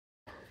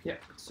Yeah.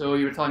 So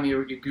you were telling me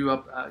you grew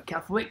up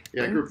Catholic.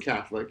 Yeah, I Then? grew up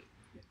Catholic,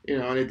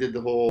 and I did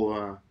the whole.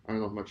 I don't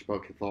know much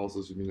about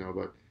Catholicism,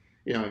 but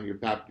your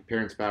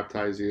parents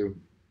baptize you,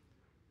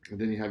 and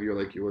then you have your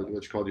like your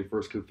what's called your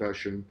first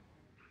confession,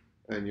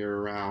 and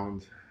you're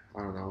around,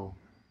 I don't know,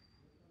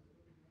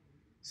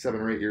 7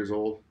 or 8 years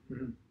old,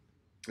 Hmm.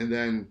 and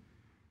then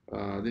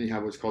you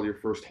have what's called your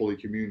first Holy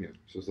Communion.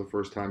 So it's the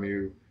first time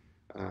you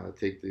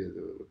take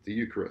the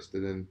Eucharist,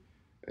 and then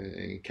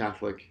in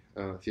Catholic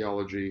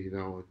theology,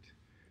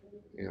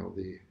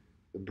 the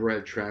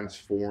bread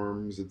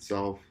transforms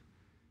itself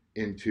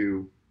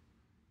into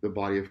the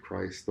body of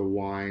Christ. The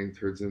wine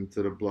turns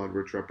into the blood,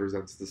 which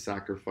represents the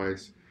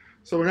sacrifice.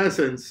 So in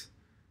essence,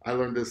 I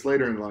learned this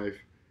later in life.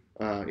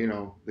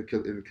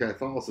 In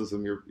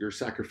Catholicism, you're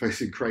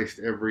sacrificing Christ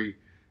every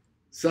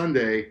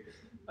Sunday,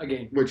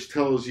 Again. which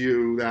tells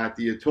you that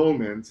the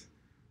atonement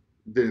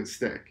didn't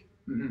stick.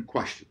 Hmm.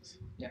 Questions,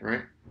 Yeah.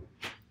 right?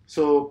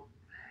 So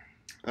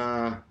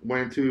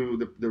went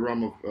into the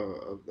realm of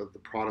the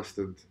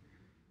Protestant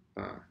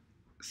uh,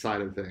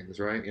 side of things,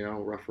 right?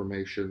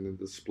 Reformation and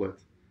the split.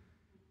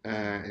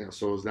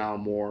 So it's now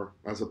more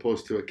as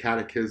opposed to a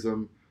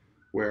catechism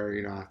where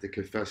I have to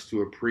confess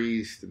to a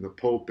priest, and the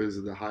Pope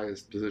is the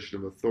highest position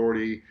of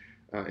authority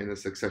in the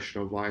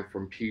succession of life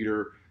from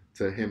Peter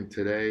to him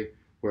today,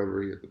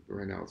 whoever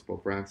right now it's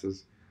Pope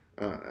Francis,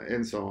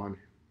 and so on.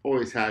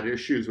 Always had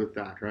issues with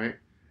that, right?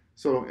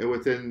 So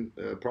within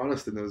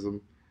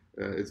Protestantism,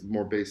 it's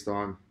more based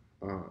on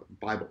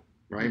Bible,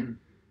 right? Hmm.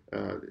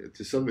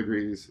 To some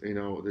degrees,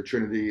 the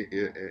Trinity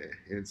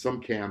in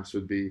some camps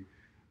would be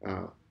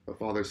a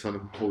Father, Son,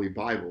 and Holy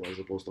Bible as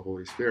opposed to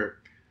Holy Spirit.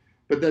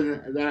 But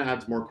then that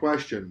adds more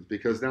questions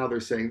because now they're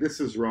saying this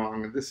is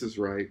wrong and this is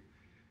right.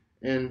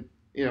 And,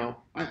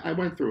 I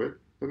went through it.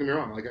 Don't get me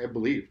wrong. Like I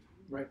believed,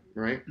 Right.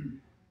 right?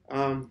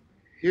 Um,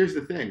 Here's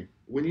the thing.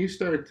 When you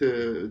start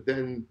to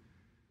then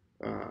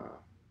uh,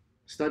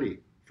 study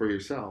for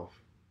yourself,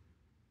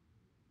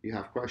 you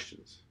have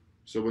questions.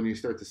 So when you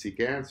start to seek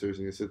answers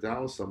and you sit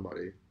down with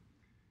somebody,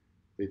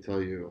 they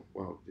tell you,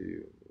 well,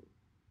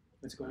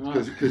 What's going on?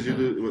 because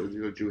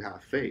you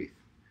have faith,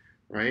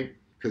 right?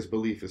 Because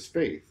belief is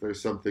faith.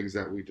 There's some things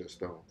that we just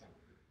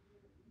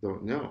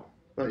don't know.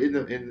 But in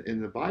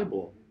the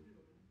Bible,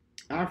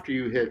 after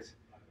you hit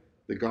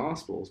the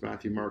Gospels,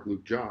 Matthew, Mark,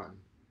 Luke, John,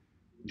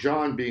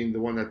 John being the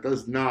one that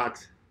does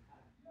not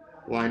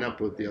line up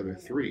with the other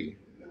three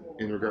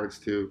in regards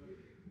to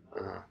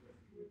uh,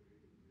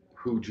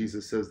 who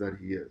Jesus says that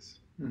he is,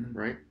 Hmm.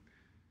 right?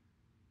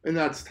 And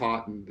that's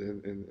taught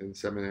in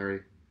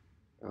seminary.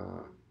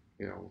 Uh,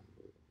 you know,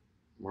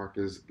 Mark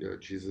is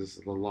Jesus,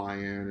 the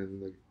lion,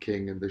 and the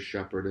king, and the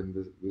shepherd,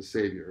 and the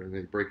savior, and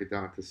they break it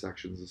down into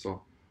sections and so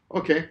on.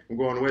 Okay, I'm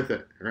going with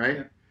it, right?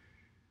 Yeah.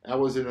 I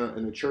was in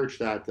a church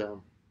that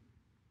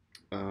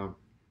uh,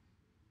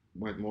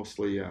 went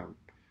mostly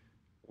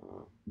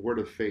Word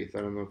of Faith.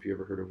 I don't know if you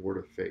ever heard of Word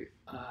of Faith.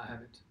 I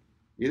haven't.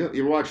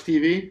 You watch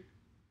TV?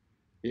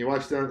 You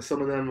watch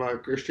some of them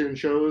Christian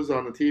shows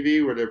on the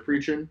TV where they're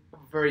preaching,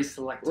 Very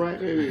selective.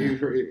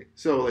 right?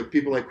 So like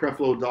people like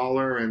Creflo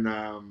Dollar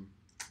and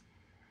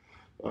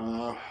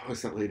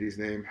what's that lady's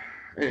name?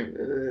 Anyway,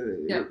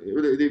 Yeah.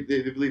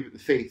 they believe in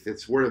faith.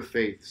 It's Word of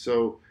Faith.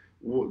 So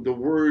the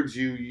words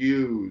you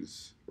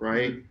use,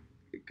 right,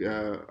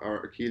 can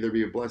either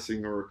be a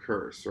blessing or a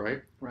curse,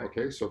 right? Right.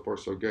 Okay, so far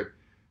so good.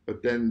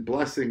 But then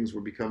blessings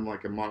would become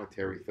like a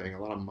monetary thing,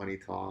 a lot of money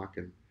talk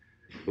and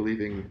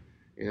believing,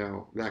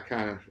 that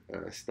kind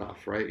of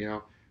stuff, right?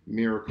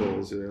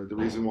 Miracles. The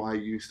reason why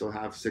you still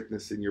have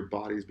sickness in your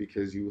body is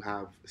because you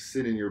have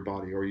sin in your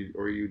body, or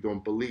you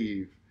don't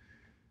believe.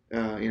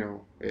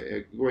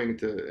 Going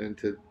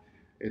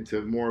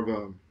into more of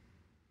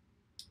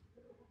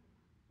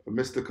a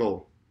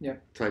mystical Yeah.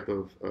 type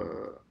of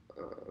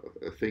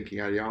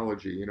thinking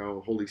ideology.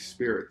 Holy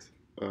Spirit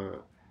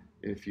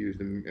infused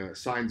in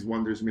signs,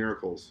 wonders,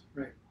 miracles.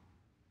 Right.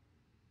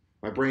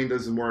 My brain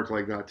doesn't work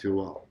like that too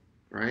well,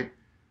 right?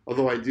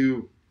 Although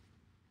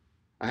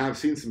I have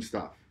seen some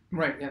stuff.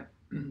 Right. Yeah.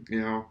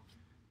 You know,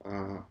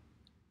 uh,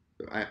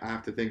 I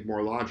have to think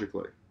more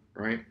logically,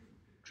 right?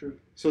 True.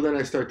 So then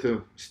I start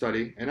to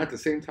study, and at the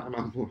same time,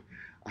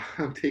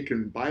 I'm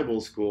taking Bible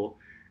school,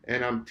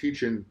 and I'm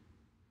teaching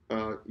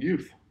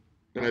youth,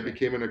 and I Okay.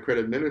 became an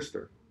accredited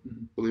minister.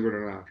 Mhm. Believe it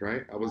or not,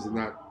 right? I was in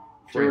that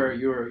So you frame.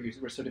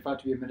 you were certified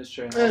to be a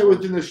minister. And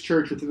Within this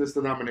church, within this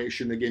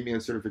denomination, they gave me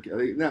a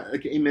certificate, not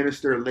like a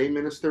minister, a lay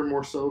minister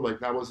more so.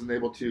 Like I wasn't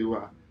able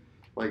to,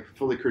 like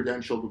fully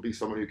credentialed, would be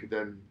someone who could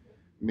then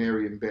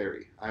marry and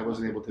bury. I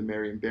wasn't able to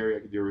marry and bury. I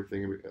could do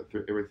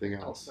everything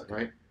else, Okay.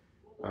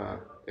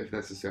 right? If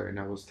necessary. And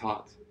I was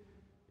taught,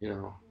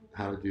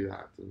 how to do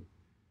that. And,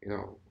 you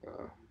know,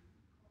 uh,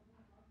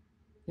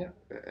 Yeah.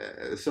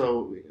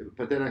 so,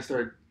 but then I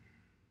started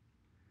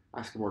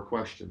asking more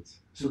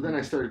questions. So then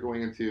I started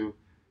going into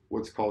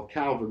what's called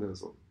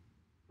Calvinism,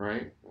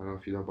 right? I don't know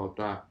if you know about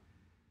that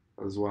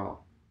as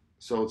well.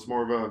 So it's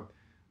more of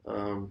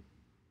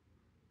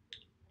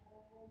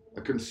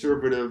a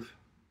conservative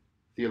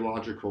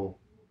theological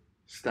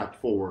step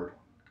forward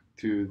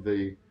to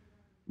the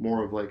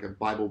more of like a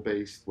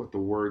Bible-based, what the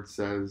Word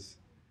says,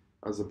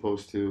 as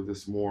opposed to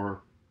this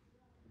more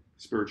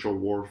spiritual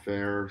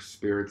warfare,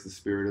 spirits, the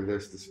spirit of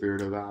this, the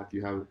spirit of that.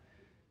 You have,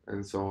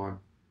 and so on.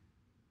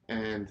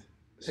 And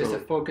so is the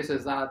focus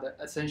is that the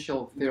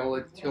essential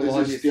theology?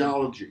 This is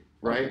theology,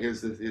 right? Okay.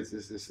 Is It's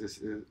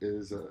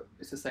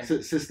the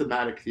same.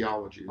 systematic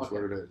theology is Okay.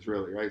 what it is,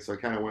 really, right? So I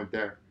kind of went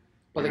there.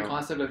 But you the know.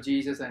 concept of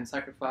Jesus and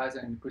sacrifice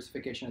and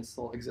crucifixion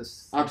still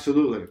exists.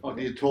 Absolutely.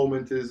 Okay. The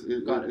atonement is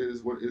Got it.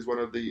 is one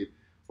of the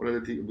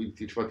we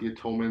teach about the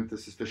atonement, the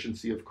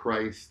sufficiency of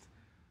Christ,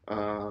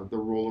 the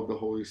role of the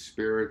Holy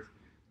Spirit,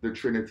 the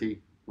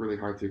Trinity. Really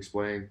hard to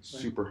explain,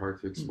 super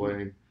hard to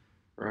explain,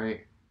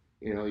 right?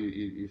 You know,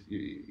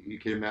 you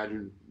can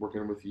imagine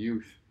working with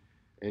youth,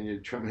 and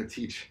you're trying to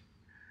teach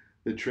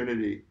the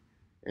Trinity,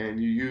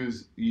 and you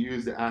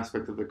use the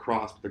aspect of the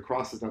cross, but the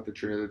cross is not the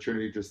Trinity. The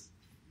Trinity just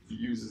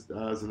uses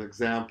as an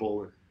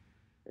example,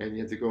 and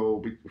you have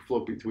to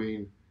float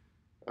between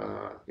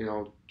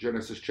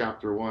Genesis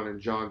chapter 1 and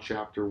John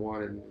chapter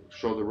 1 and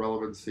show the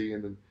relevancy,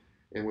 and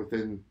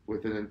within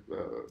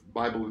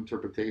Bible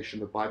interpretation,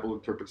 the Bible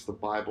interprets the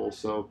Bible.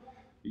 So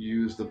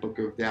you use the book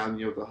of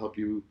Daniel to help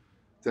you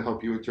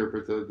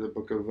interpret the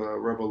book of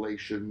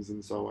Revelations,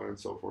 and so on and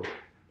so forth.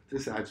 But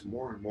this adds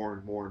more and more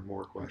and more and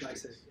more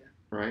questions,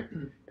 right?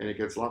 And it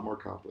gets a lot more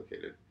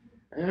complicated.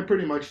 And I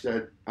pretty much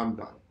said, I'm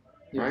done,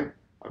 right?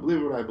 I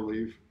believe what I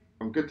believe.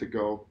 I'm good to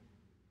go.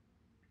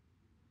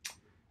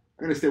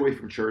 I'm going to stay away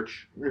from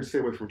church. I'm going to stay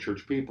away from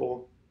church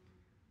people.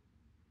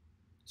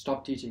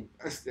 Stop teaching.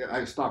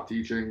 I stopped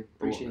teaching.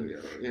 Preaching.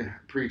 Yeah,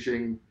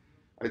 preaching.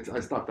 I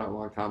stopped that a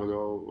long time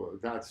ago.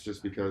 That's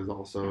just because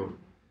also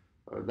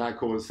that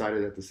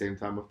coincided at the same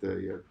time with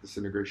the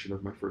disintegration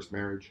of my first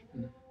marriage.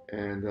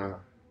 And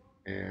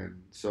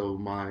so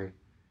my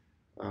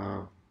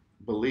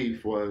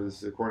belief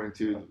was, according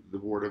to the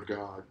Word of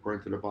God,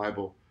 according to the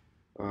Bible,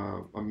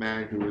 a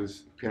man who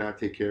cannot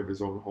take care of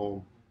his own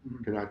home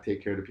cannot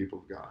take care of the people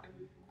of God,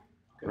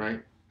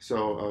 right?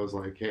 So I was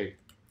like, hey,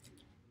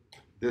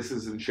 this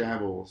is in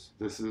shambles.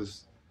 This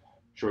is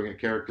showing a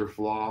character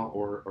flaw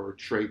or a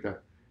trait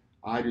that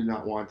I did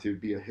not want to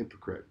be a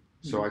hypocrite.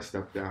 So I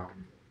stepped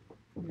down.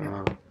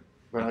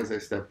 But as I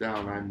stepped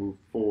down, I moved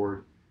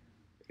forward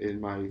in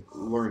my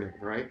learning,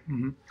 right?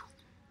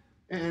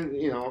 And,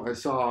 I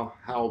saw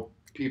how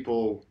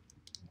people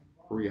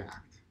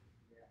react.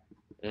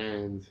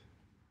 And,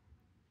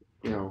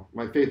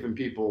 my faith in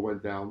people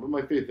went down, but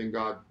my faith in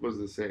God was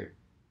the same.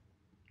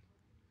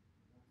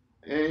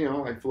 And,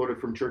 I floated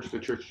from church to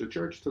church to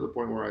church to the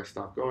point where I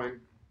stopped going.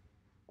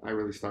 I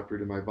really stopped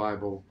reading my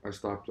Bible. I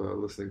stopped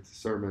listening to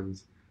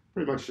sermons.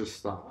 Pretty much just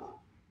stopped.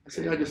 I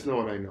said, I just know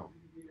what I know.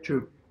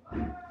 True.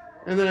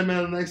 And then I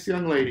met a nice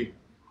young lady.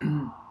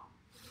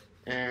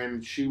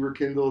 And she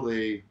rekindled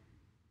a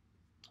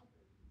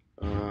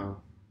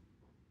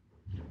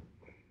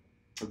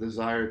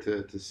desire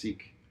to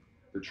seek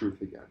the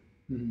truth again.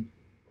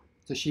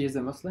 So she is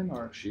a Muslim,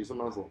 or? She's a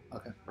Muslim.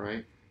 Okay.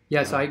 Right?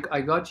 Yeah, so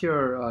I got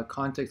your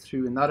contact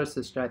through another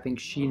sister. I think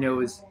she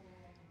knows.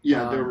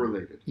 Yeah, they're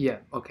related. Yeah,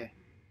 okay.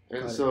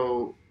 And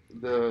so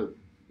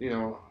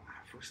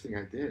first thing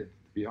I did,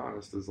 to be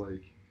honest, is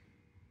like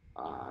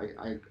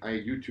I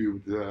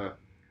YouTubed the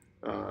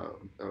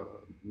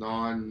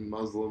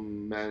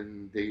non-Muslim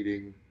men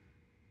dating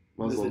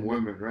Muslim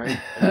women, right?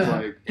 And it's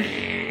like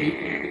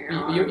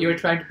you were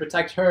trying to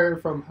protect her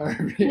from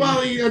her.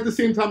 Well, at the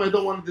same time, I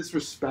don't want to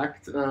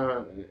disrespect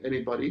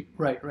anybody.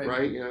 Right.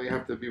 You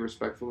have to be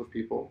respectful of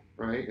people,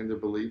 right, and their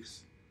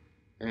beliefs,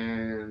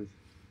 and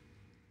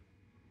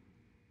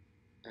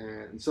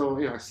so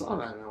I saw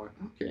that and I went,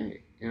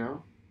 okay,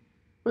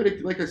 but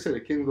like I said,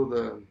 it kindled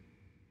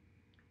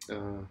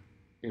an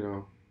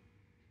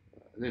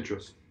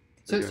interest.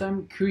 So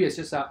I'm curious,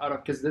 just out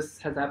of, because this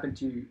has happened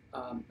to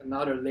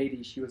another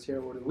lady. She was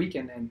here over the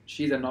weekend, and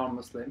she's a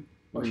non-Muslim,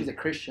 or she's a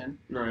Christian,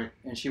 right?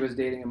 And she was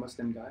dating a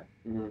Muslim guy.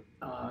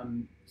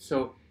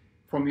 So,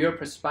 from your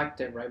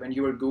perspective, right, when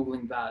you were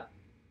Googling that,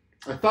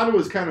 I thought it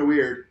was kind of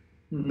weird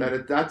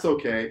that that's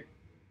okay,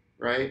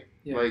 right?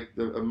 Yeah. Like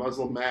a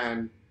Muslim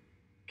man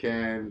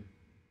can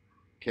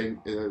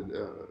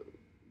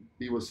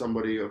be with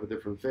somebody of a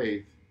different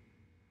faith,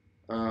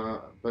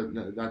 but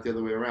not the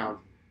other way around.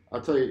 I'll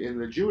tell you, in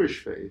the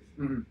Jewish faith,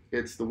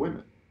 it's the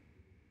women.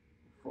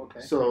 Okay.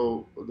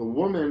 So the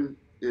woman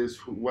is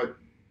what,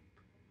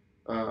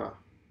 I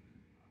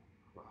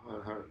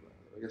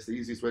guess the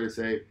easiest way to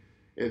say,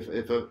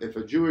 if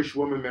a Jewish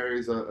woman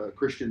marries a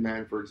Christian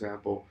man, for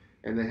example,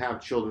 and they have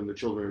children, the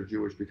children are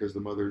Jewish because the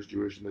mother is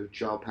Jewish, and the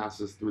child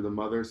passes through the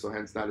mother, so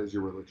hence that is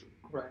your religion.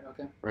 Right,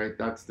 okay. Right,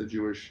 that's the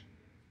Jewish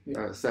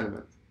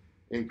sentiment.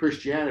 In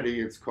Christianity,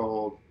 it's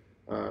called,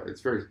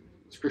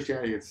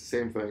 Christianity, it's the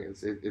same thing.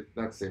 It's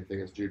not the same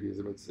thing as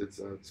Judaism.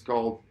 It's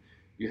called,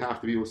 you have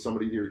to be with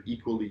somebody you're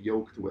equally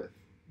yoked with,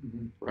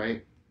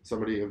 right?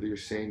 Somebody of your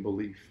same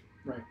belief,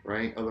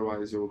 right?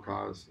 Otherwise, it will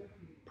cause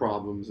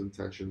problems and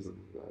tensions and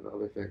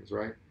other things,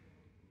 right?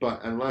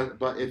 But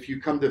if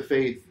you come to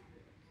faith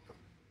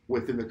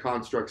within the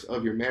constructs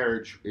of your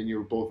marriage and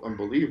you're both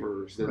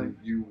unbelievers, then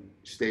you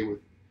stay with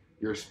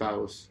your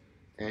spouse,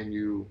 and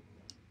you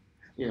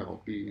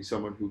be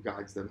someone who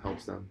guides them,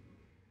 helps them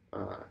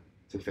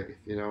to faith,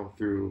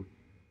 through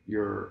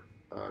your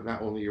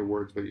not only your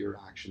words but your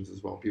actions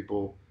as well.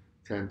 People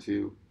tend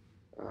to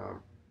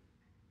um,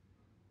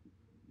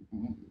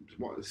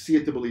 see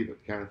it to believe it,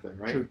 kind of thing,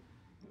 right? True.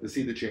 To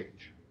see the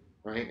change,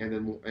 right, and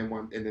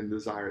then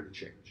desire the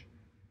change.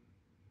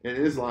 In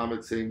Islam,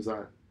 it seems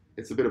that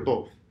it's a bit of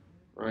both,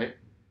 right?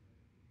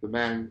 The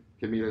man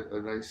can meet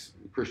a nice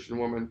Christian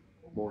woman,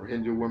 or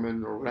Hindu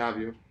woman, or what have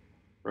you,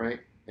 right?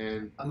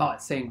 And I'm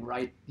not saying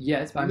right,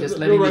 yes, but I'm no, just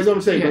no, letting right, you. no,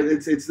 I'm saying, Yeah.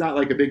 but it's not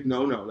like a big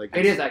no. Like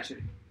It is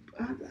actually.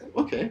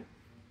 Okay,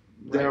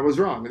 then I Right. was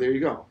wrong. There you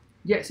go.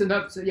 Yeah. So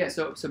no. So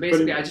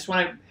basically, I just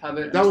want to have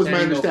it. That was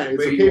my understanding.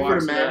 It's okay for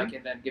the man, I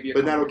can then give you a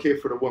but not context. okay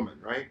for the woman,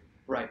 right?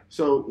 Right.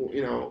 So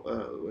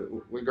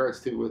regards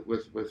to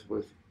with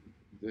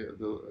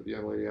the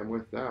young lady I'm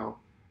with now,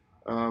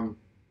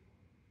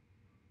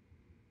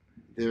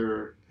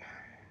 there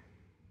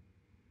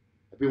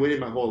I've been waiting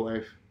my whole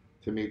life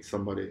to meet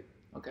somebody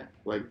Okay.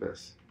 like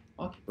this,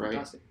 Okay. right?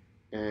 Fantastic.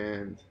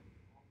 And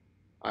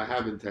I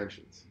have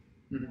intentions,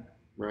 Mhm.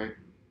 right?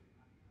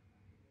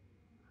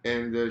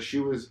 And she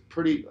was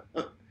pretty,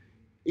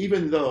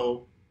 even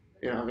though,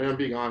 and I'm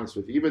being honest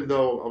with you, even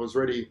though I was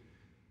already,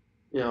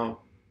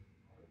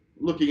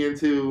 looking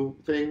into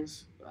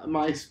things at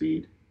my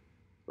speed,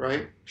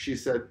 right? She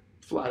said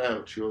flat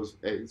out, she goes,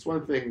 "Hey, it's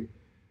one thing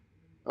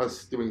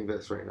us doing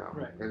this right now,"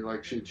 Right. and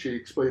like she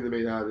explained to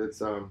me that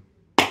it's I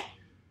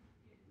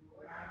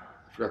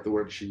forgot the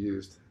word she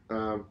used.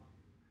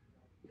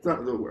 It's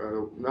not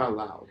not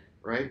allowed,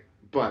 right?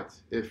 But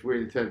if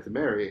we intend to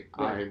marry,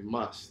 Right. I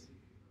must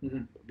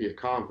Mhm. be a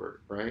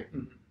convert, right?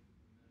 Mhm.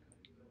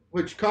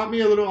 Which caught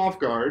me a little off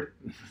guard,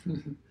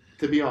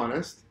 to be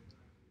honest,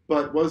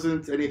 but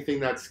wasn't anything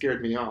that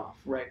scared me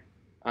off Right.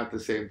 at the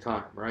same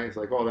time, right? It's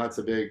like, oh, that's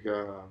a big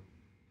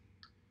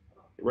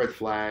red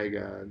flag.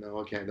 No,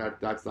 okay,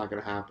 that's not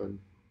going to happen,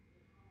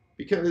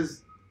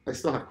 because I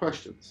still have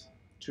questions,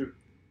 True.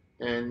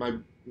 and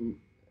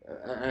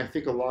I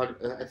think a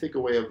lot. I think a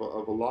way of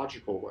a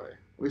logical way.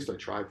 At least I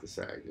tried to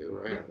say I do,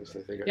 right? Yeah. At least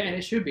I think I Yeah, do. and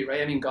it should be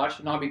right. I mean, God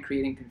should not be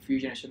creating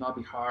confusion. It should not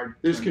be hard.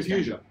 There's to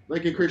understand. confusion.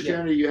 Like in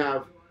Christianity, you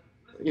have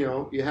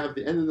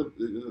the end of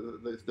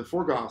the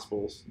four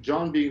Gospels,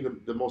 John being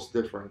the most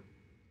different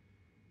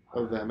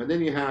of them, and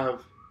then you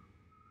have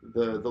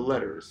the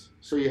letters.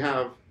 So you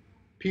have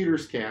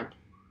Peter's camp,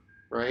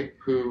 right?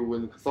 Who,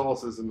 when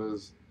Catholicism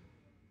is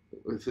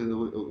within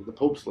the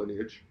Pope's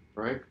lineage,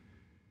 right?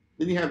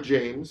 Then you have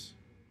James,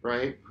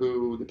 right?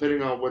 Who,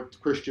 depending on what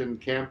Christian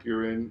camp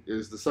you're in,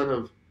 is the son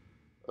of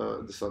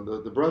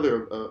the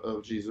brother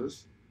of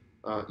Jesus,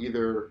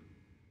 either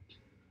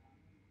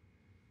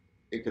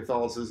in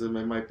Catholicism,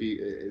 it might be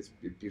it's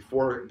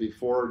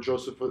before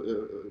Joseph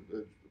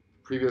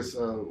previous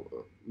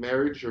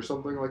marriage or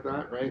something like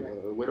that, right?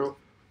 A widow,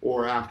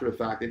 or after the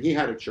fact. And he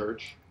had a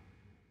church,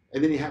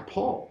 and then you had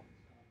Paul,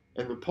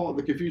 and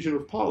the confusion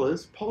with Paul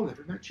is Paul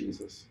never met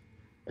Jesus,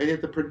 and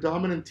yet the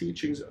predominant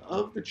teachings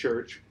of the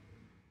church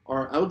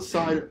are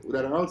outside of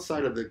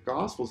the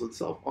Gospels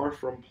itself are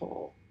from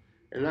Paul,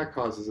 and that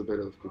causes a bit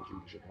of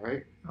confusion,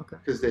 right? Okay.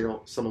 Because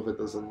some of it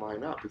doesn't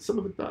line up, and some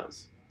of it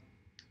does.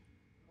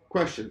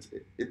 Questions.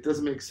 It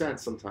doesn't make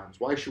sense sometimes.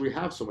 Why should we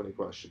have so many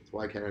questions?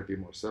 Why can't it be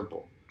more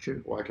simple?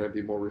 True. Why can't it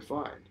be more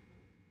refined?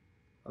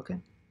 Okay.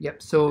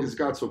 Yep. So Is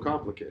God so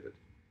complicated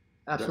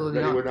absolutely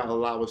that He not. would not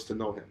allow us to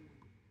know Him?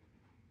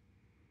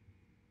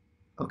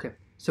 Okay.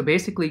 So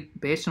basically,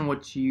 based on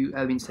what you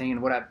have been saying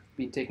and what I've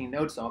been taking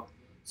notes of,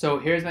 so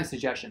here's my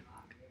suggestion.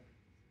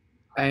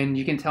 And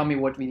you can tell me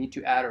what we need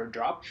to add or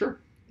drop. Sure.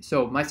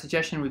 So my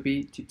suggestion would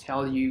be to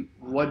tell you,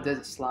 what does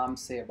Islam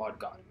say about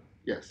God,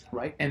 Yes.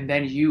 right? And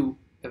then you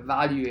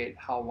evaluate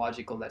how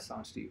logical that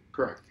sounds to you.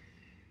 Correct.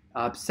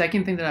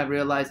 Second thing that I've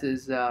realized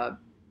is,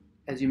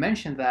 as you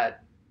mentioned,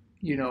 that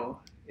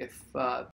if